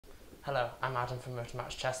Hello, I'm Adam from Motor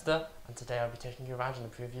Match Chester, and today I'll be taking you around in the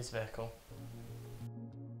previous vehicle.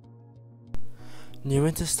 New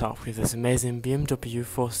into stock with this amazing BMW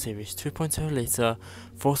 4 Series 2.0 litre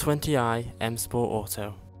 420i M Sport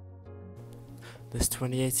Auto. This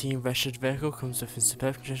 2018 registered vehicle comes with in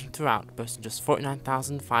superb condition throughout, boasting just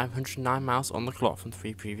 49,509 miles on the clock from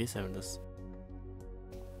 3 previous owners.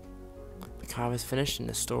 The car is finished in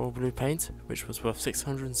a Storable blue paint, which was worth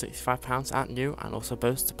 £665 at new and also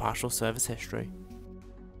boasts a partial service history.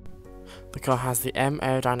 The car has the M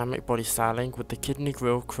Aerodynamic Bodystyling with the kidney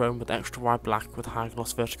grille chrome with extra wide black with high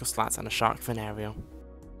gloss vertical slats and a shark fin aerial.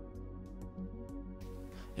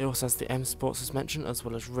 It also has the M Sport suspension as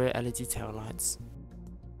well as rear LED tail lights.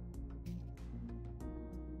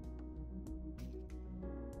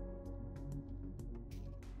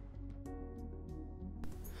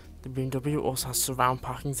 The BMW also has surround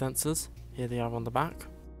parking sensors, here they are on the back.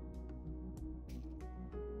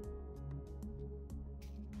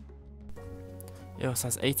 It also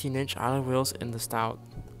has 18-inch alloy wheels in the style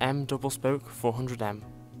M double spoke 400M.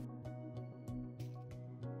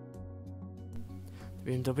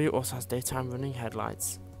 The BMW also has daytime running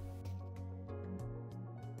headlights.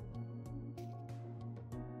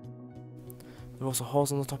 There are also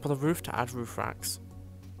holes on the top of the roof to add roof racks.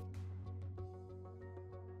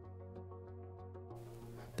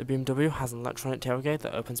 The BMW has an electronic tailgate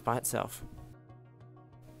that opens by itself.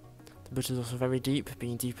 The boot is also very deep,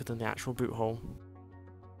 being deeper than the actual boot hole.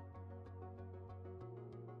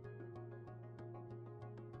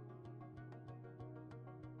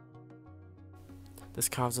 This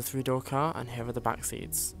car is a 3-door car, and here are the back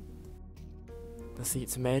seats. The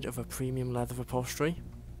seats are made of a premium leather upholstery.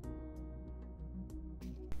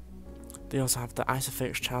 They also have the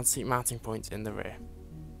Isofix child seat mounting points in the rear.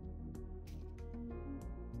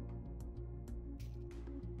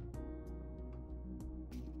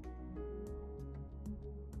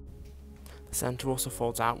 The centre also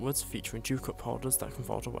folds outwards, featuring 2 cup holders that can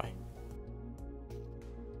fold away.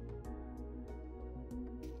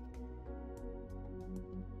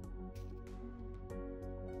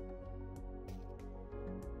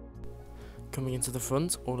 Coming into the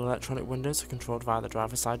front, all electronic windows are controlled via the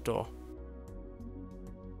driver's side door.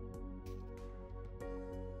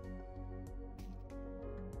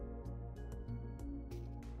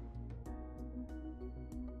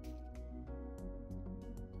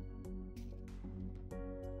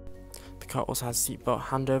 The car also has seatbelt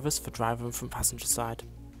handovers for driver and front passenger side.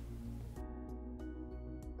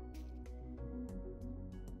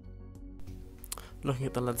 Looking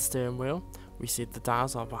at the leather steering wheel, we see the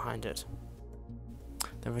dials are behind it.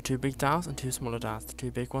 There are 2 big dials and 2 smaller dials, the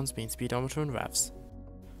 2 big ones being speedometer and revs.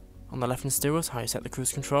 On the left hand steer is how you set the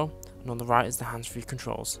cruise control, and on the right is the hands-free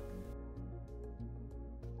controls.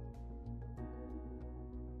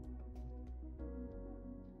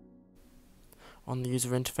 On the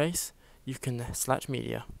user interface, you can select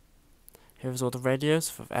media. Here is all the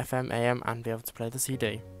radios for FM, AM and be able to play the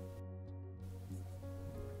CD.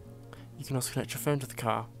 You can also connect your phone to the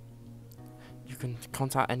car. You can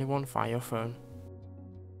contact anyone via your phone.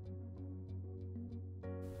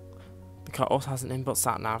 The car also has an inbuilt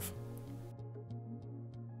sat-nav.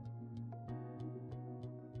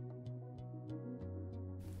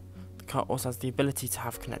 The car also has the ability to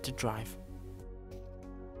have connected drive.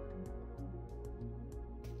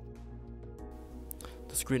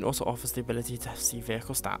 The screen also offers the ability to see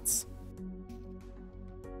vehicle stats.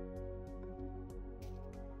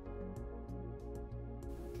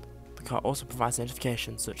 The car also provides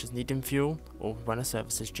notifications such as needing fuel or when a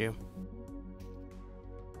service is due.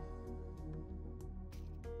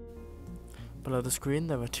 Below the screen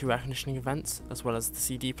there are 2 air conditioning vents as well as the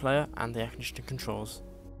CD player and the air conditioning controls.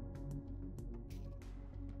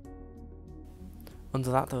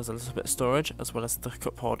 Under that there is a little bit of storage as well as the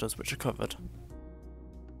cup holders which are covered.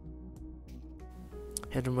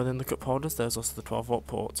 Hidden within the cup holders there is also the 12-volt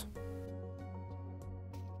port.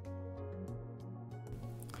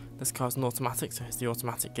 This car is an automatic, so here's the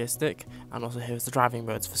automatic gear stick, and also here's the driving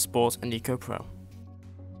modes for Sport and Eco Pro.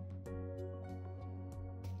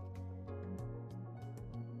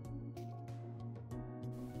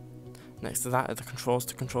 Next to that are the controls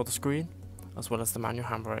to control the screen, as well as the manual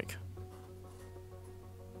handbrake.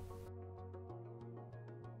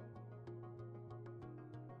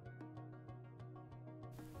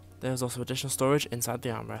 There is also additional storage inside the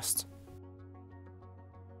armrest.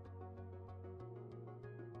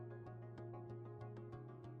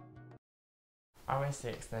 RAC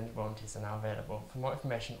extended warranties are now available. For more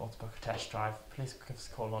information or to book a test drive, please give us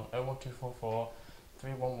a call on 01244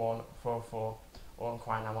 311 404 or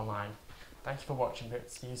inquire now online. Thank you for watching. We hope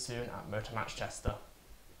to see you soon at Motor Match Chester.